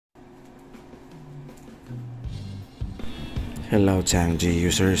Hello Tank-G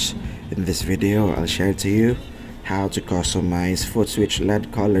users, in this video I'll share to you how to customize footswitch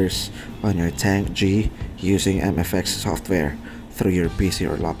LED colors on your Tank-G using MEFCS software through your PC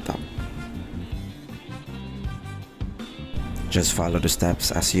or laptop. Just follow the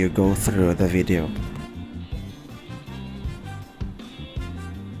steps as you go through the video.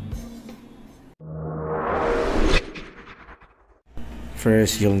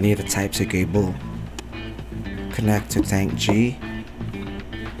 First, you'll need a Type-C cable. Connect to Tank-G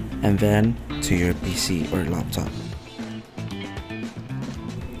and then to your PC or laptop.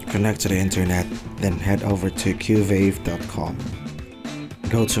 Connect to the internet, then head over to M-VAVE.com.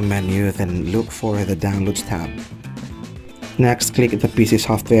 Go to menu, then look for the Downloads tab. Next, click the PC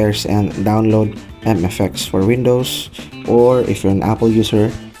softwares and download MEFCS for Windows, or if you're an Apple user,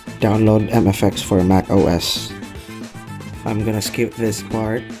 download MEFCS for Mac OS. I'm gonna skip this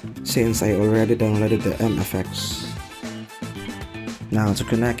part since I already downloaded the MEFCS. Now to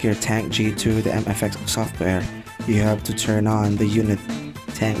connect your Tank-G to the MEFCS software, you have to turn on the unit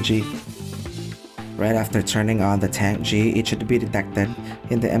Tank-G. Right after turning on the Tank-G, it should be detected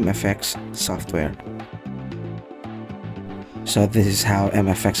in the MEFCS software. So this is how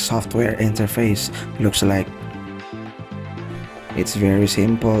MEFCS software interface looks like. It's very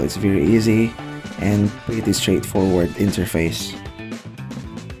simple, it's very easy, and pretty straightforward interface.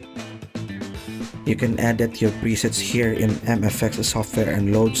 You can edit your presets here in MEFCS software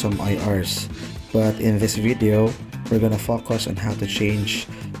and load some IRs, but in this video we're gonna focus on how to change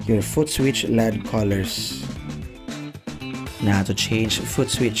your footswitch LED colors. Now to change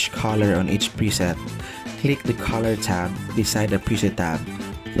footswitch color on each preset, click the color tab beside the preset tab,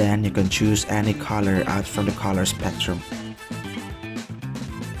 then you can choose any color out from the color spectrum.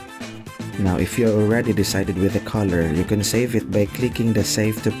 Now if you're already decided with the color, you can save it by clicking the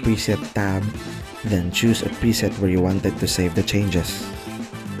Save to Preset tab, then choose a preset where you wanted to save the changes.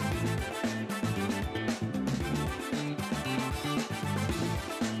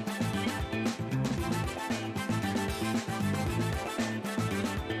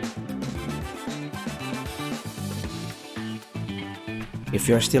 If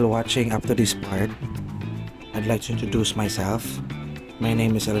you're still watching up to this part, I'd like to introduce myself. My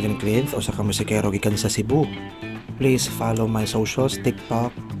name is Alvin Clint, usa ka musikero gikan sa Cebu. Please follow my socials, TikTok,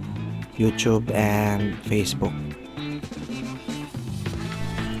 YouTube, and Facebook.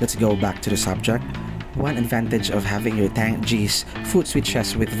 Let's go back to the subject. One advantage of having your Tank-G's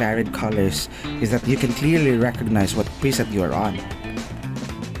footswitches with varied colors is that you can clearly recognize what preset you are on.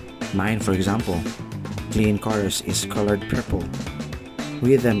 Mine, for example, Clean Chorus is colored purple,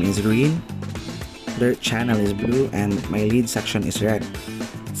 Rhythm is green, Dirt Channel is blue, and my lead section is red.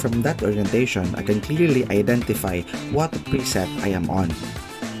 From that orientation, I can clearly identify what preset I am on.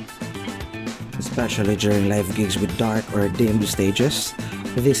 Especially during live gigs with dark or dimmed stages,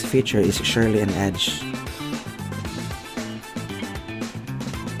 this feature is surely an edge.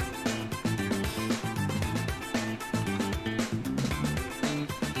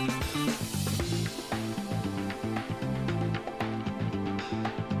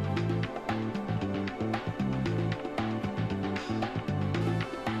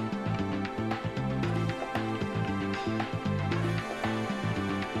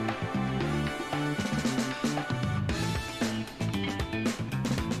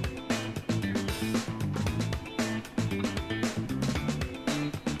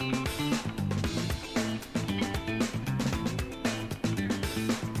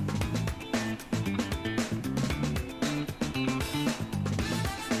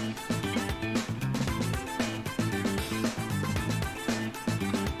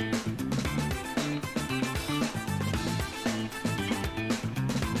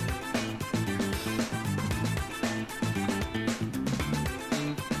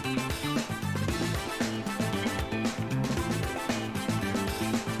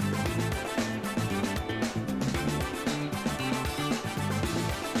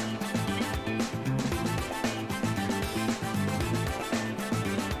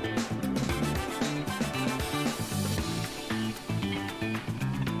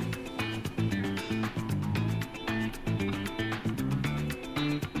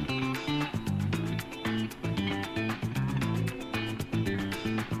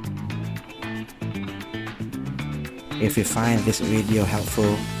 If you find this video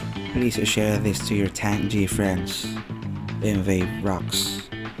helpful, please share this to your Tank-G friends. M-VAVE rocks.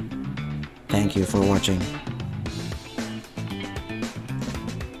 Thank you for watching.